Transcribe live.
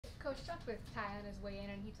Coach talked with Ty on his way in,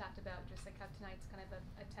 and he talked about just like how tonight's kind of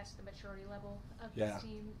a test the maturity level of Yeah, this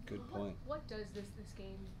team. good point. What does this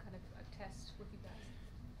game kind of test with you guys?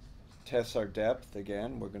 Tests our depth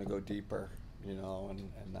again. We're going to go deeper, and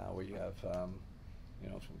now we have, so we're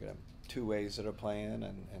going to have two ways that are playing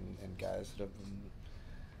and guys that have been.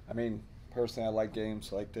 I mean, personally, I like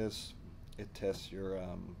games like this. It tests your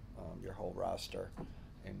whole roster,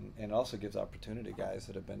 and also gives opportunity guys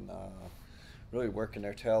that have been really working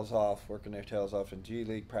their tails off in G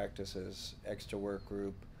League practices, extra work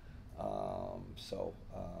group. I'm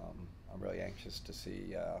really anxious to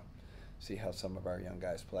see how some of our young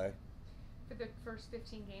guys play. For the first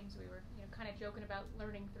 15 games, we were kind of joking about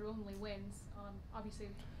learning through only wins. Obviously,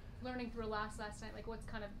 learning through a loss last night. Like, what's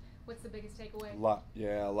the biggest takeaway? A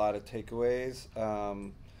lot of takeaways. I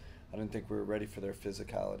didn't think we were ready for their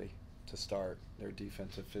physicality to start. Their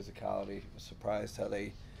defensive physicality. I was surprised how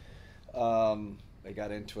they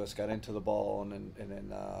got into us, got into the ball, and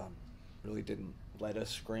then really didn't let us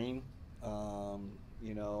screen.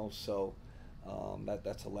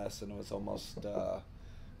 That's a lesson. It was almost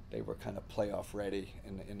they were kind of playoff ready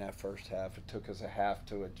in that first half. It took us a half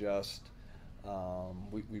to adjust.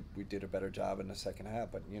 We did a better job in the second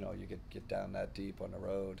half, but you get down that deep on the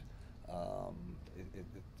road.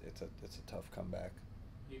 It's a tough comeback.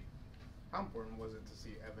 How important was it to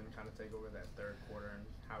see Evan kind of take over that third quarter and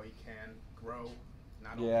how he can grow,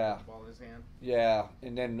 not only with the ball in his hand? Yeah,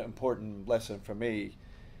 and then an important lesson for me,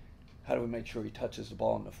 how do we make sure he touches the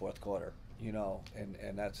ball in the fourth quarter?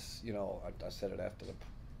 And that's, I said it after the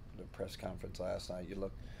press conference last night.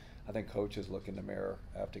 I think coaches look in the mirror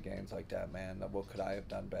after games like that, man. What could I have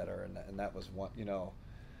done better? And that was one,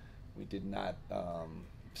 we did not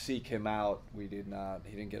seek him out. He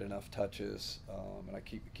didn't get enough touches. And I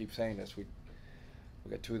keep saying this. We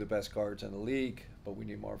got two of the best guards in the league, but we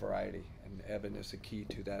need more variety. And Evan is the key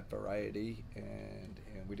to that variety. And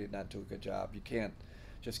we did not do a good job. You can't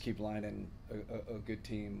just keep lining a good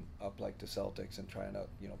team up like the Celtics and trying to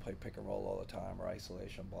play pick and roll all the time or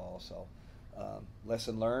isolation ball. So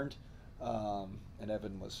lesson learned. And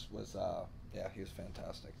Evan was he was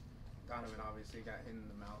fantastic. Donovan obviously got hit in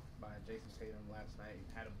the mouth by Jason Tatum last night.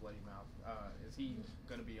 Had a bloody mouth. Is he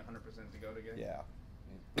going to be 100% to go today? Yeah.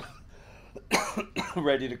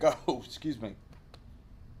 Ready to go. Excuse me.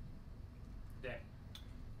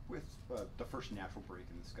 With the first natural break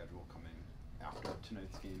in the schedule coming after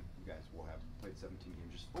tonight's game, you guys will have played 17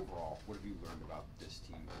 games. Just overall, what have you learned about this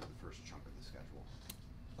team over the first chunk of the schedule?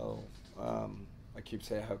 I keep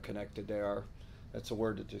saying how connected they are. That's a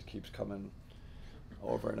word that just keeps coming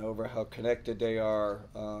over and over, how connected they are.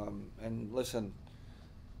 And listen,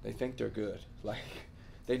 they think they're good. Like,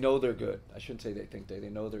 they know they're good. I shouldn't say they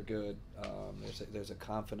know they're good. There's a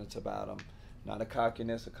confidence about them, not a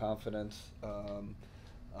cockiness, a confidence.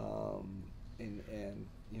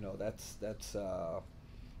 That's I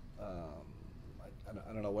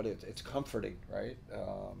don't know what it is. It's comforting, right?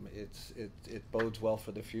 It bodes well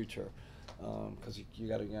for the future. Because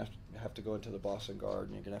you have to go into the Boston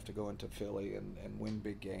Garden, you're gonna have to go into Philly and win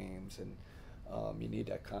big games, and you need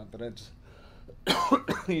that confidence,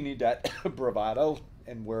 you need that bravado,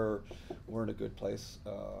 and we're in a good place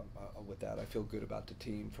with that. I feel good about the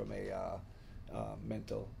team from a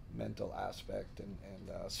mental aspect and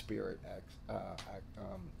spirit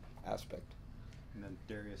aspect. And then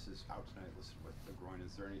Darius is out tonight, listed with the groin.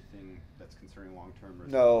 Is there anything that's concerning long term?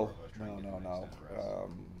 No.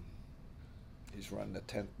 He's run the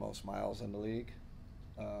 10th most miles in the league.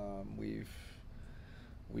 We've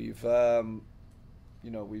ran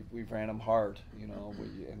him hard,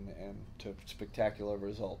 and to spectacular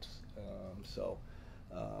results.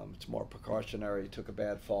 It's more precautionary. He took a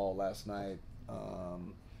bad fall last night,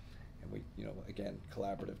 and we, again,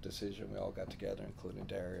 collaborative decision. We all got together, including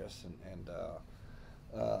Darius, and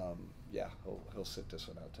he'll sit this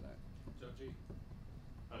one out tonight. Joe G.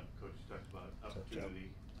 Coach talked about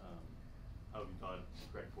opportunity. How have you thought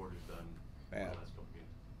Greg Porter's done in the last couple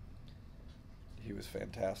games? He was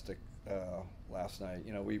fantastic last night.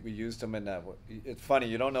 We used him in that. It's funny,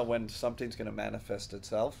 you don't know when something's going to manifest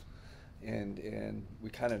itself, and we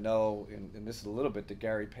kind of know. And this is a little bit the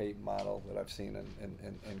Gary Payton model that I've seen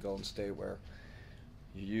in Golden State, where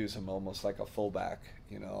you use him almost like a fullback,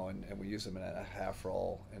 and we use him in a half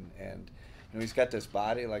role, and he's got this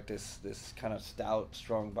body, like this kind of stout,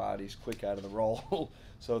 strong body. He's quick out of the roll,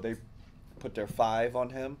 so they put their 5 on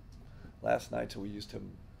him last night, so we used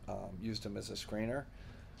him as a screener,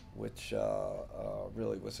 which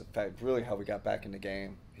really was really how we got back in the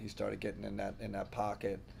game. He started getting in that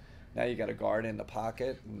pocket. Now you got a guard in the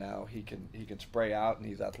pocket, and now he can spray out, and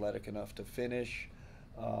he's athletic enough to finish.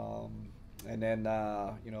 and then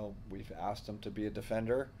we've asked him to be a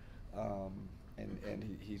defender,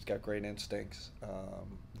 and he's got great instincts. I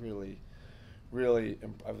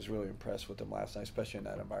was really impressed with him last night, especially in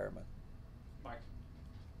that environment. Mark.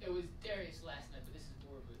 It was Darius last night, but this is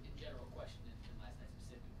more of a in general question than last night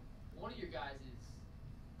specifically. One of your guys is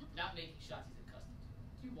not making shots he's accustomed to.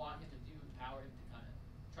 Do you want him to empower him to kind of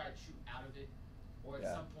try to shoot out of it? Or at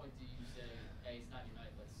some point do you say, hey, it's not your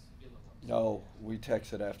night, let's be a little more? No, we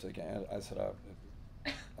texted after the game. I said,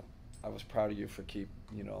 I was proud of you for that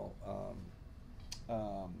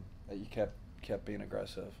you kept being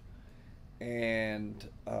aggressive. And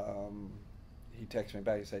he texted me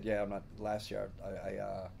back. He said, "Yeah, I'm not. Last year,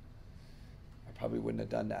 I probably wouldn't have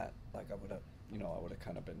done that. Like I would have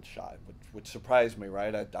kind of been shy, which surprised me,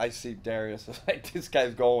 right? I see Darius as like this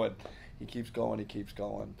guy's going. He keeps going. He keeps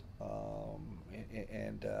going.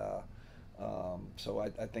 So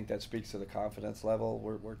I think that speaks to the confidence level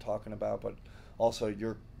we're talking about, but also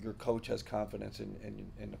your coach has confidence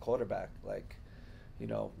in the quarterback. Like,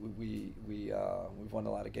 we've won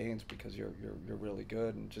a lot of games because you're really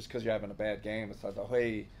good, and just because you're having a bad game, it's like, oh,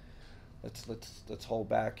 hey, let's hold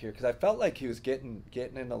back here, because I felt like he was getting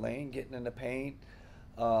in the lane, getting in the paint.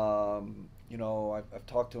 I've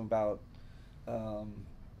talked to him about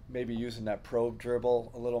maybe using that probe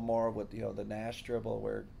dribble a little more with the Nash dribble,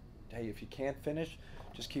 where, hey, if you can't finish,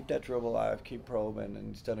 just keep that dribble alive, keep probing, and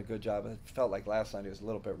he's done a good job. It felt like last night he was a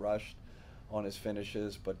little bit rushed on his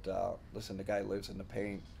finishes, but listen, the guy lives in the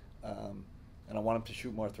paint, and I want him to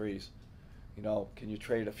shoot more threes. Can you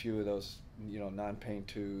trade a few of those, non-paint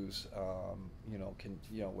twos,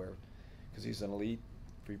 because he's an elite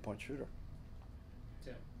three-point shooter.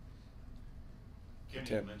 Tim.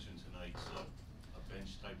 Kenny mentioned tonight's a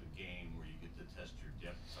bench type of game where you get to test your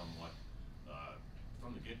depth somewhat.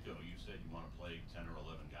 From the get-go, you said you want to play 10 or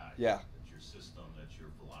 11 guys. Yeah. That's your system, that's your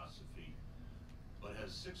philosophy. But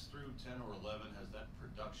has 6 through 10 or 11, has that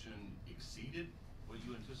production exceeded what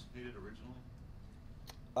you anticipated originally?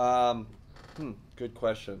 Good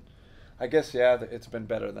question. I guess, yeah, it's been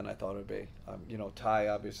better than I thought it would be. Ty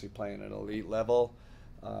obviously playing at an elite level,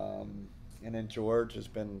 and then George has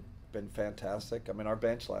been fantastic. I mean, our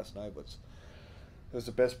bench last night was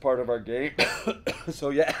the best part of our game. So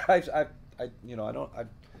yeah, it's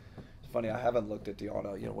funny, I haven't looked at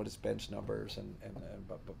what his bench numbers,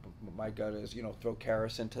 but my gut is, throw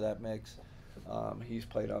Karras into that mix. He's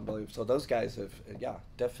played unbelievable. So those guys have,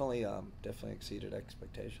 definitely exceeded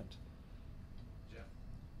expectations. Jeff?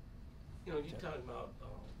 You talking about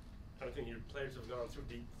everything your players have gone through.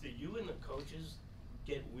 Do you and the coaches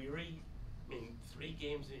get weary? I mean, 3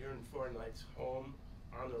 games a year and 4 nights home,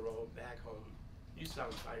 on the road, back home. You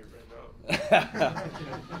sound tired right now.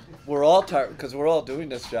 We're all tired because we're all doing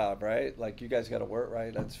this job, right? Like, you guys got to work,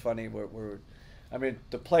 right? That's funny. I mean,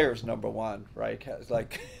 the player's number one, right?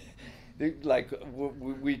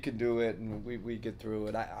 We can do it and we get through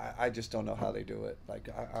it. I just don't know how they do it. Like,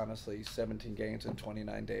 honestly, 17 games in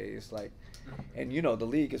 29 days. Like, and the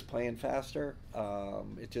league is playing faster.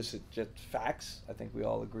 It's just facts. I think we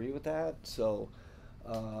all agree with that. So.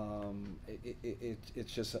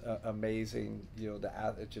 It's just amazing,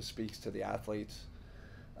 it just speaks to the athletes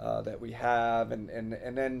that we have, and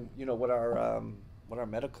then what our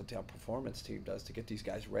medical team, performance team does to get these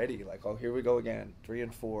guys ready. Like, oh, here we go again, 3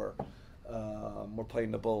 and 4. We're playing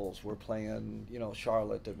the Bulls. We're playing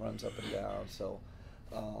Charlotte that runs up and down. So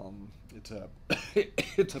it's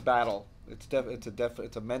a battle.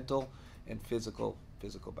 It's a mental and physical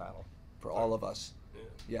battle for all of us.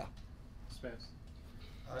 Yeah. Spence.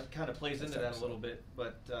 It kind of plays into that a little bit,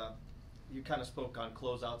 but you kind of spoke on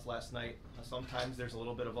closeouts last night. Sometimes there's a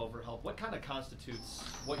little bit of overhelp. What kind of constitutes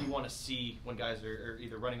what you want to see when guys are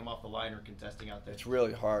either running them off the line or contesting out there? It's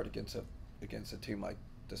really hard against a team like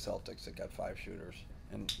the Celtics that got 5 shooters,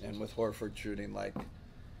 and with Horford shooting like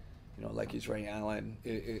he's Ray Allen.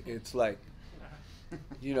 It's like,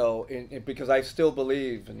 because I still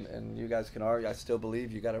believe, and you guys can argue, I still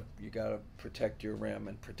believe you gotta protect your rim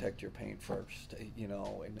and protect your paint first,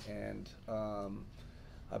 and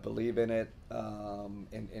I believe in it,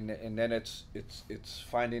 and then it's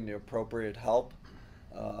finding the appropriate help.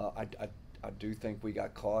 I do think we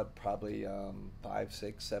got caught probably 5,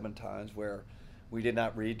 6, 7 times where we did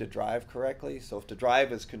not read the drive correctly. So if the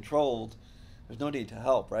drive is controlled, there's no need to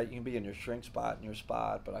help, right? You can be in your shrink spot, in your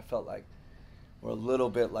spot, but I felt like we're a little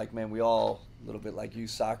bit like, man, we all, a little bit like youth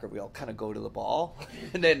soccer, we all kind of go to the ball.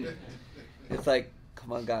 And then it's like,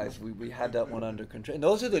 come on, guys, we had that one under control. And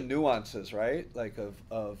those are the nuances, right? Like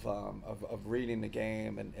of reading the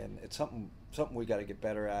game, and it's something we got to get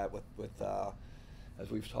better at with as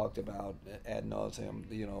we've talked about ad nauseum,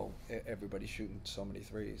 everybody shooting so many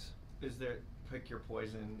threes. is there pick your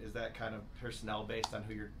poison? Is that kind of personnel based on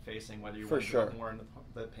who you're facing, whether you For want to sure. give up more in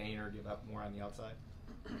the paint or give up more on the outside?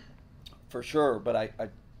 For sure, but I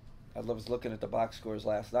was looking at the box scores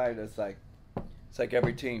last night. It's like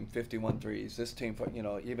every team 51 threes. This team,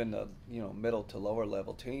 even the middle to lower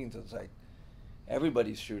level teams, it's like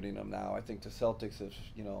everybody's shooting them now. I think the Celtics is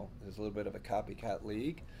is a little bit of a copycat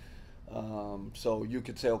league. So you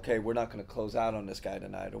could say, okay, we're not going to close out on this guy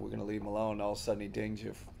tonight, or we're going to leave him alone. All of a sudden he dings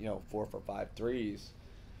you, 4 for 5 threes.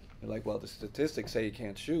 You're like, well, the statistics say you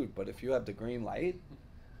can't shoot, but if you have the green light,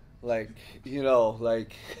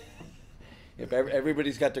 if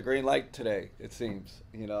everybody's got the green light today, it seems,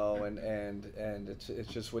 and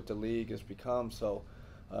it's just what the league has become. So,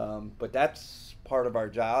 but that's part of our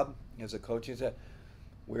job as a coaching staff.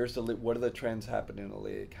 What are the trends happening in the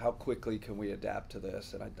league? How quickly can we adapt to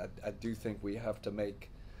this? And I do think we have to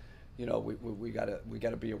make, we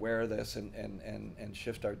gotta be aware of this and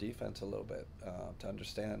shift our defense a little bit to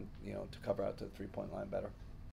understand, to cover out the 3-point line better.